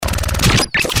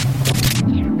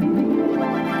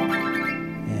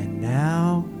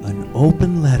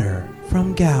open letter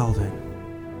from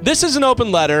Galvin. This is an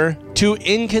open letter to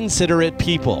inconsiderate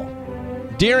people.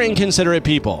 Dear inconsiderate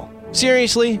people,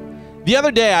 seriously, the other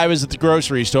day I was at the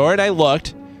grocery store and I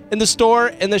looked, and the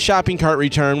store and the shopping cart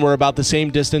return were about the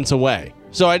same distance away.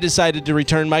 So I decided to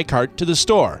return my cart to the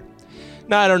store.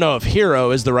 Now, I don't know if hero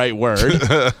is the right word,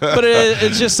 but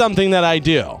it's just something that I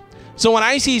do. So when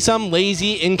I see some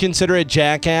lazy, inconsiderate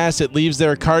jackass that leaves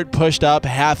their cart pushed up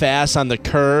half-ass on the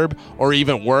curb, or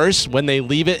even worse, when they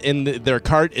leave it in their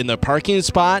cart in the parking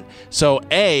spot, so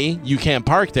A, you can't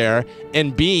park there,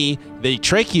 and B, they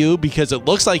trick you because it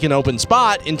looks like an open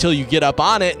spot until you get up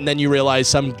on it and then you realize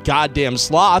some goddamn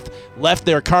sloth left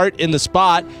their cart in the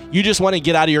spot. You just want to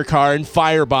get out of your car and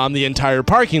firebomb the entire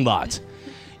parking lot.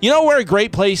 You know where a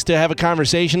great place to have a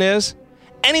conversation is?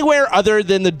 Anywhere other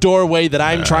than the doorway that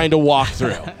I'm trying to walk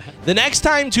through. The next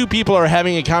time two people are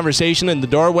having a conversation in the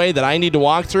doorway that I need to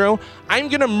walk through, I'm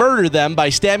going to murder them by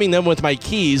stabbing them with my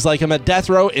keys like I'm a death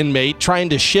row inmate trying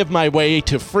to shiv my way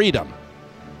to freedom.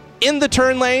 In the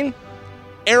turn lane,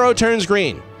 arrow turns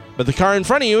green, but the car in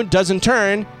front of you doesn't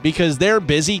turn because they're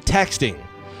busy texting.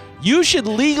 You should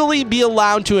legally be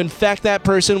allowed to infect that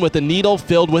person with a needle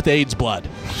filled with AIDS blood.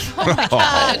 Oh,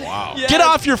 wow. Yes. Get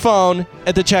off your phone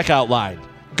at the checkout line.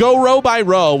 Go row by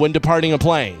row when departing a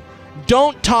plane.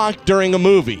 Don't talk during a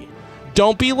movie.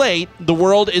 Don't be late. The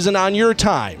world isn't on your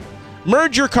time.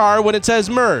 Merge your car when it says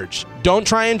merge. Don't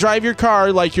try and drive your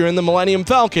car like you're in the Millennium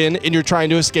Falcon and you're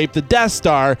trying to escape the Death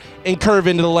Star and curve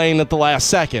into the lane at the last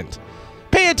second.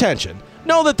 Pay attention.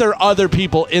 Know that there are other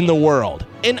people in the world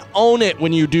and own it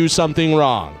when you do something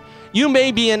wrong. You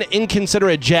may be an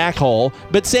inconsiderate jackhole,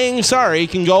 but saying sorry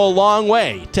can go a long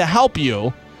way to help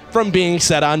you from being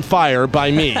set on fire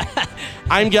by me.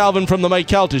 I'm Galvin from the Mike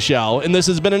Kelta Show, and this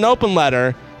has been an open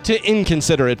letter to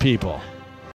inconsiderate people.